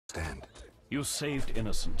Stand. You saved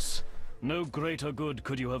innocence. No greater good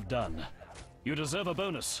could you have done. You deserve a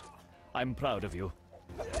bonus. I'm proud of you.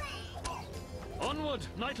 Onward,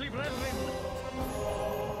 knightly brethren!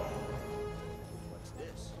 What's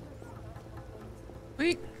this?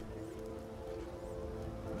 Sweet.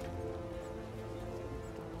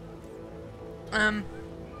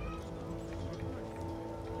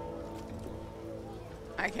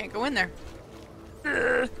 I can't go in there.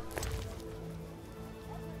 Ugh.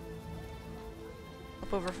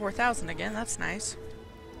 Up over 4,000 again, that's nice.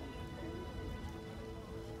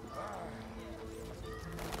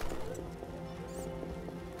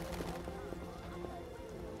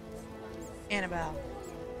 Annabelle,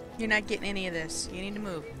 you're not getting any of this. You need to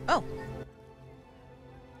move. Oh!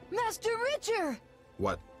 Master Richard!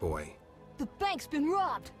 What, boy? The bank's been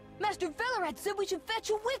robbed. Master Velarad said we should fetch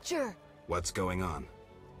a witcher. What's going on?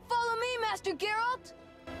 Follow me, Master Geralt.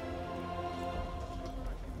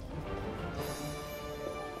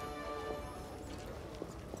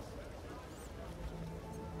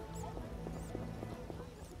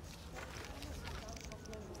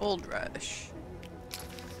 Gold Rush.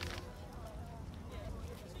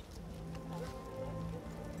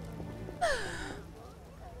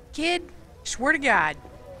 Kid, swear to God.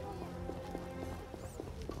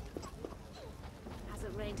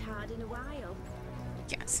 Hasn't rained hard in a while.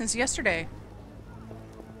 Yeah, since yesterday.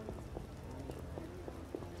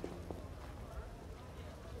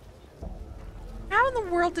 How in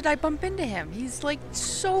the world did I bump into him? He's like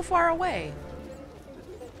so far away.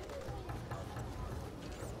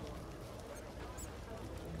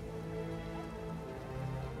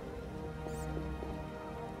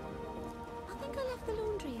 I think I left the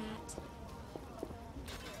laundry at.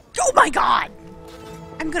 Oh my God!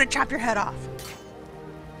 I'm gonna chop your head off.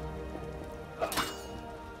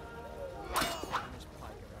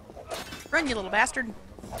 Run, you little bastard.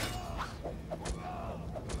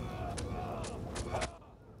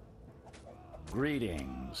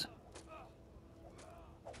 Greetings.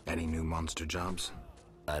 Any new monster jobs?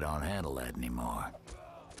 I don't handle that anymore.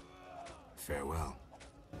 Farewell.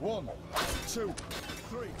 1, 2,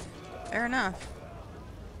 3. Fair enough.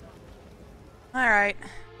 Alright.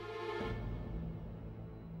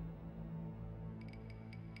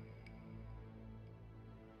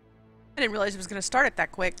 I didn't realize it was gonna start it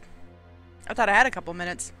that quick. I thought I had a couple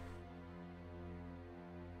minutes.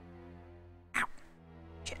 Ow.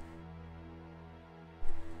 Shit.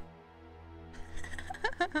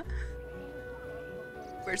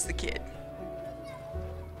 Where's the kid?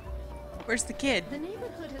 Where's the kid? The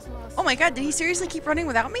neighborhood has lost. Oh my God, did he seriously keep running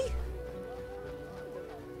without me?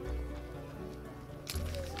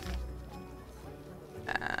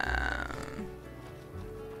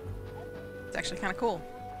 It's actually kind of cool.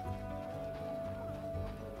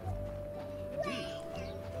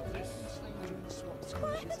 It's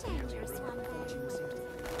quite a dangerous one.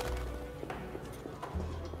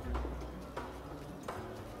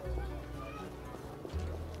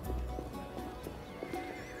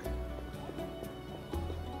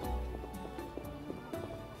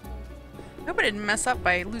 Hope I didn't mess up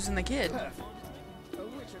by losing the kid.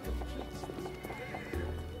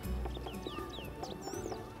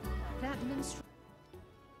 That minstrel.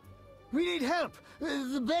 We need help!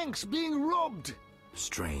 The bank's being robbed!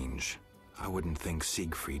 Strange. I wouldn't think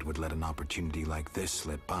Siegfried would let an opportunity like this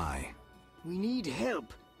slip by. We need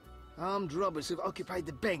help. Armed robbers have occupied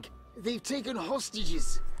the bank. They've taken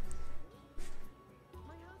hostages.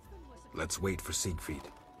 Let's wait for Siegfried.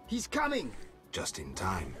 He's coming! Just in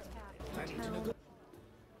time.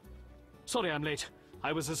 Sorry I'm late.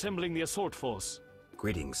 I was assembling the assault force.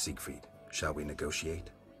 Greetings, Siegfried. Shall we negotiate?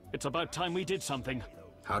 It's about time we did something.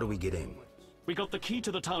 How do we get in? We got the key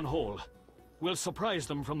to the town hall. We'll surprise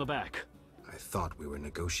them from the back. I thought we were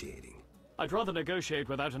negotiating. I'd rather negotiate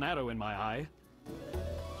without an arrow in my eye.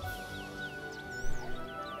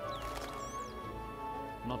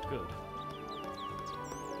 Not good.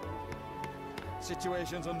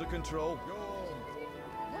 Situation's under control.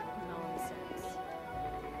 What nonsense.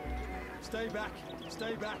 Stay back!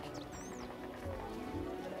 Stay back!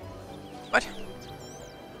 What?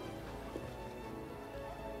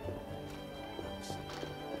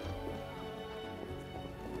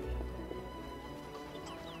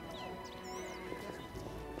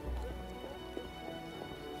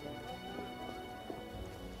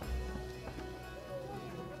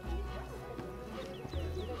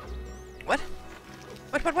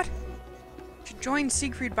 What? Should join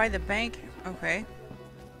Siegfried by the bank? Okay.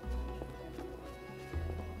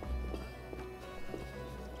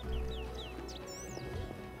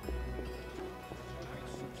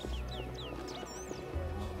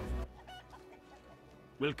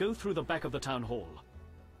 We'll go through the back of the town hall.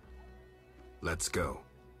 Let's go.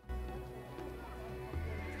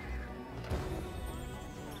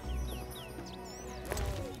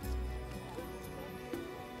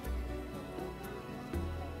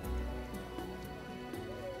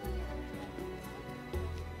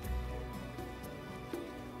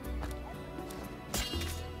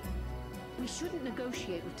 We shouldn't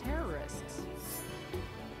negotiate with terrorists.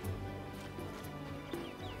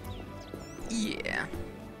 Yeah.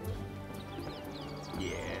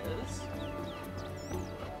 Yes?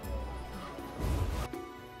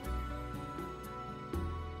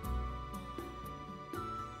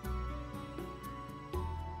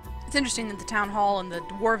 It's interesting that the town hall and the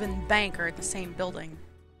dwarven bank are at the same building.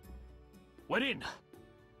 We're in!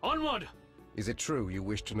 Onward! Is it true you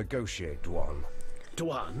wish to negotiate, Dwan?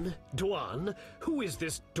 Dwan? Dwan? Who is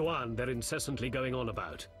this Dwan they're incessantly going on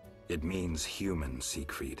about? It means human,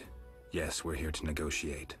 Siegfried. Yes, we're here to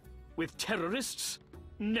negotiate. With terrorists?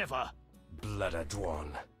 Never! Blooded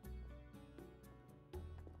Dwan.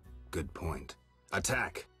 Good point.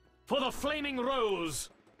 Attack! For the Flaming Rose!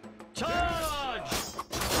 Charge!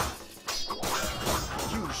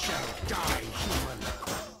 You shall die, human!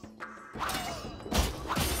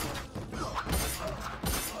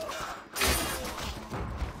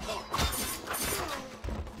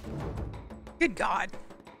 Good God.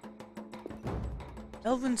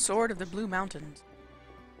 Elven Sword of the Blue Mountains.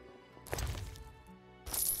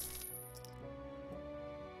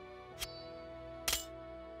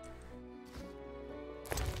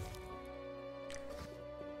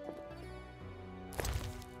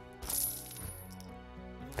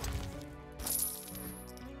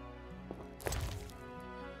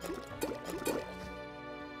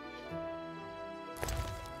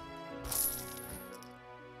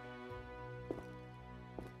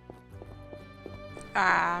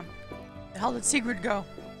 The hell did Sigurd go?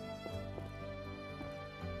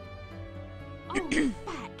 Oh, you're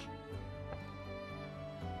back.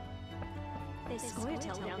 There's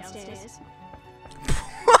Squirtle downstairs.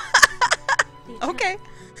 Okay.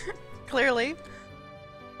 Clearly.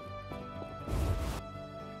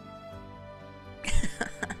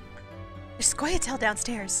 There's Squirtle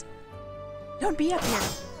downstairs. Don't be up here.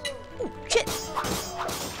 Ooh, shit.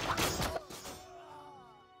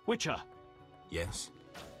 Witcher, Yes?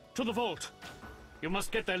 to the vault! You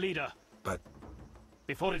must get their leader, But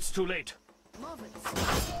before it's too late.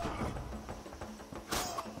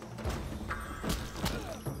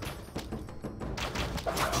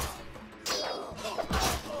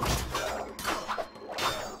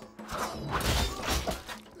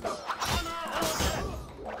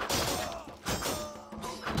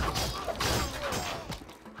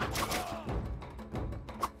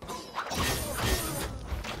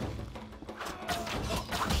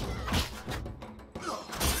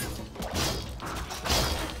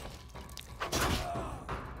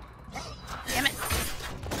 Damn it.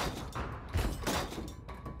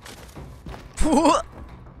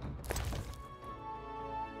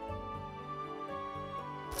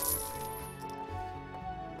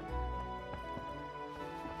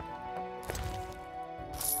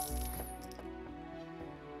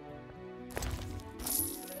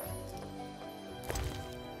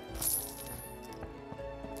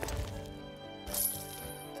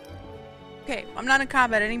 Okay, I'm not in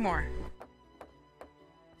combat anymore.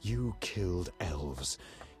 You killed elves.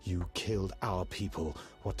 You killed our people.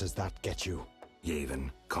 What does that get you? Yavin,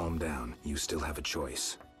 calm down. You still have a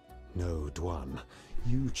choice. No, Dwan.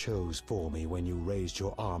 You chose for me when you raised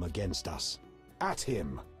your arm against us. At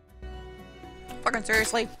him. Fucking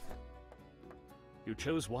seriously. You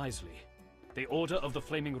chose wisely. The Order of the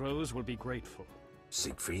Flaming Rose will be grateful.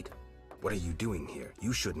 Siegfried? What are you doing here?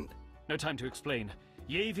 You shouldn't. No time to explain.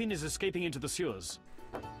 Yavin is escaping into the sewers.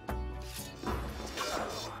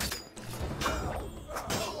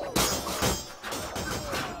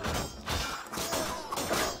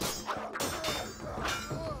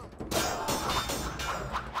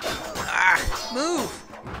 Move!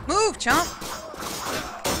 Move, chump!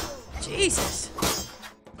 Jesus!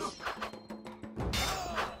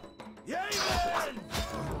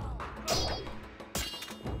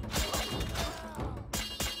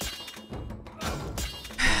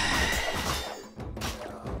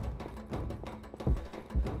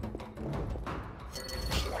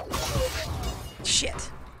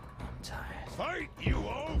 Shit. Fight, you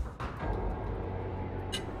oaf!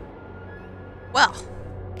 Well.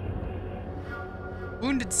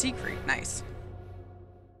 Wounded Siegfried. Nice.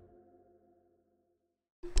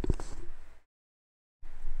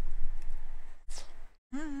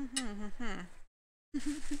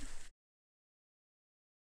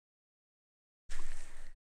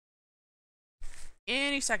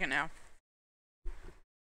 Any second now.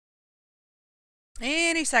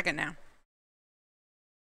 Any second now.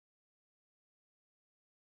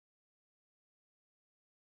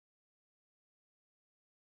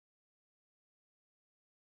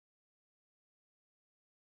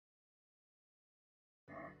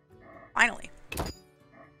 Finally.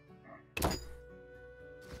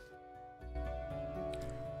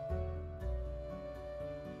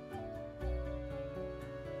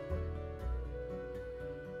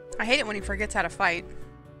 I hate it when he forgets how to fight.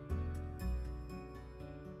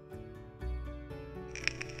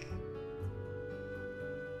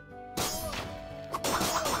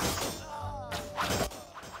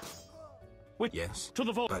 Wait, Yes, to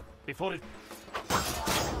the vault but before it.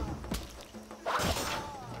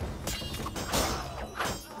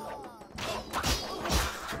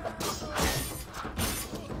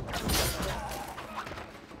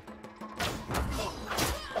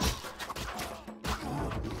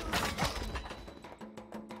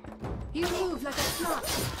 You move like a snot.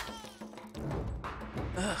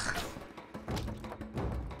 Ugh.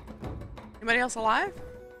 Anybody else alive?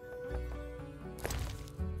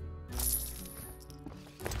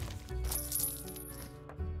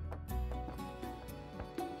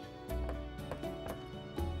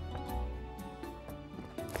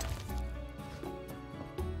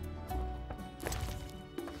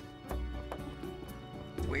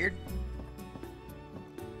 Weird.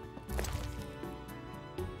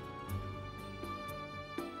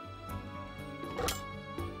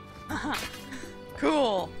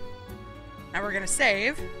 Cool. Now we're gonna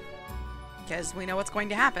save, because we know what's going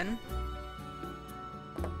to happen.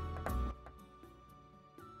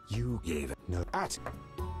 You gave it no at.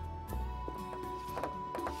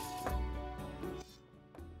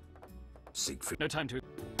 Siegfried. No time to.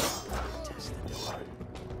 Test the door.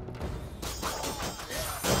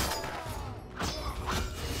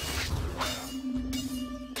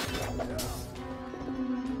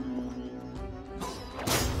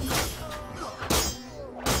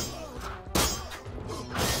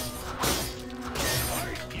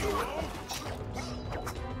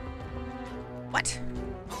 What?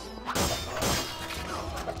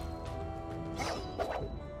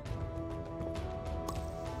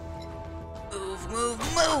 Move, move,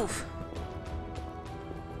 move!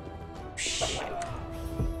 Shoot.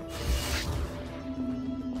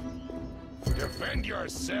 Defend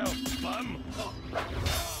yourself, bum!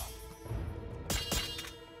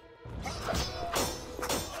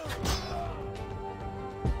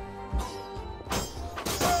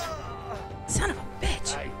 Son of a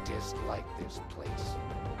bitch! I dislike this place.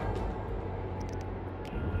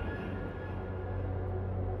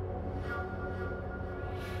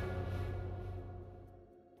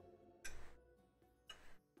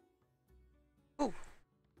 Ooh.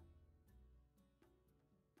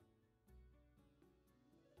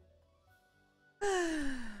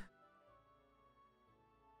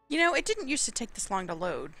 You know, it didn't used to take this long to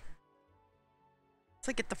load. It's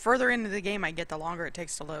like at the further into the game I get, the longer it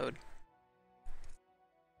takes to load.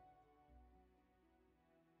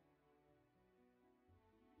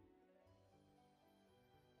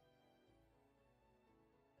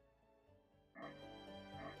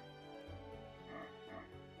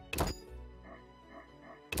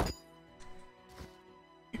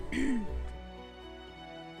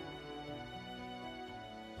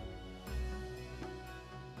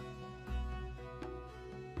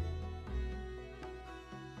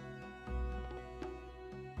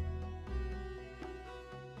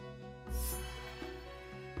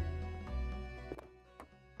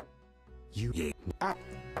 You gave at.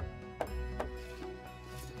 Oh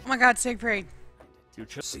my god, Siegfried. You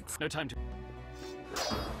Siegfried. no time to.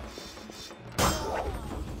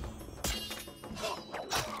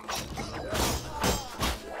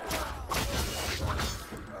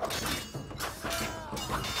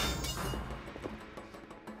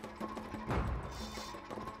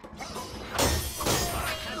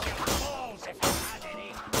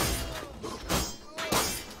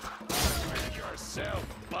 Yourself,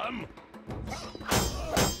 bum!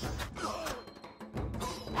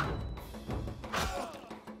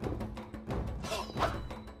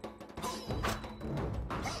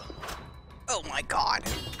 Oh my god.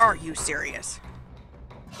 Are you serious?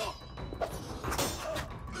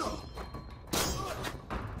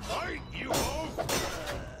 Fight, you oaf!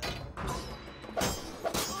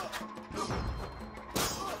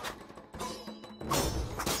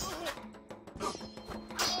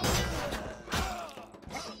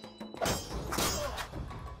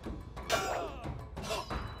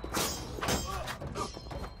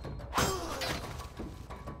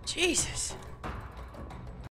 Jesus.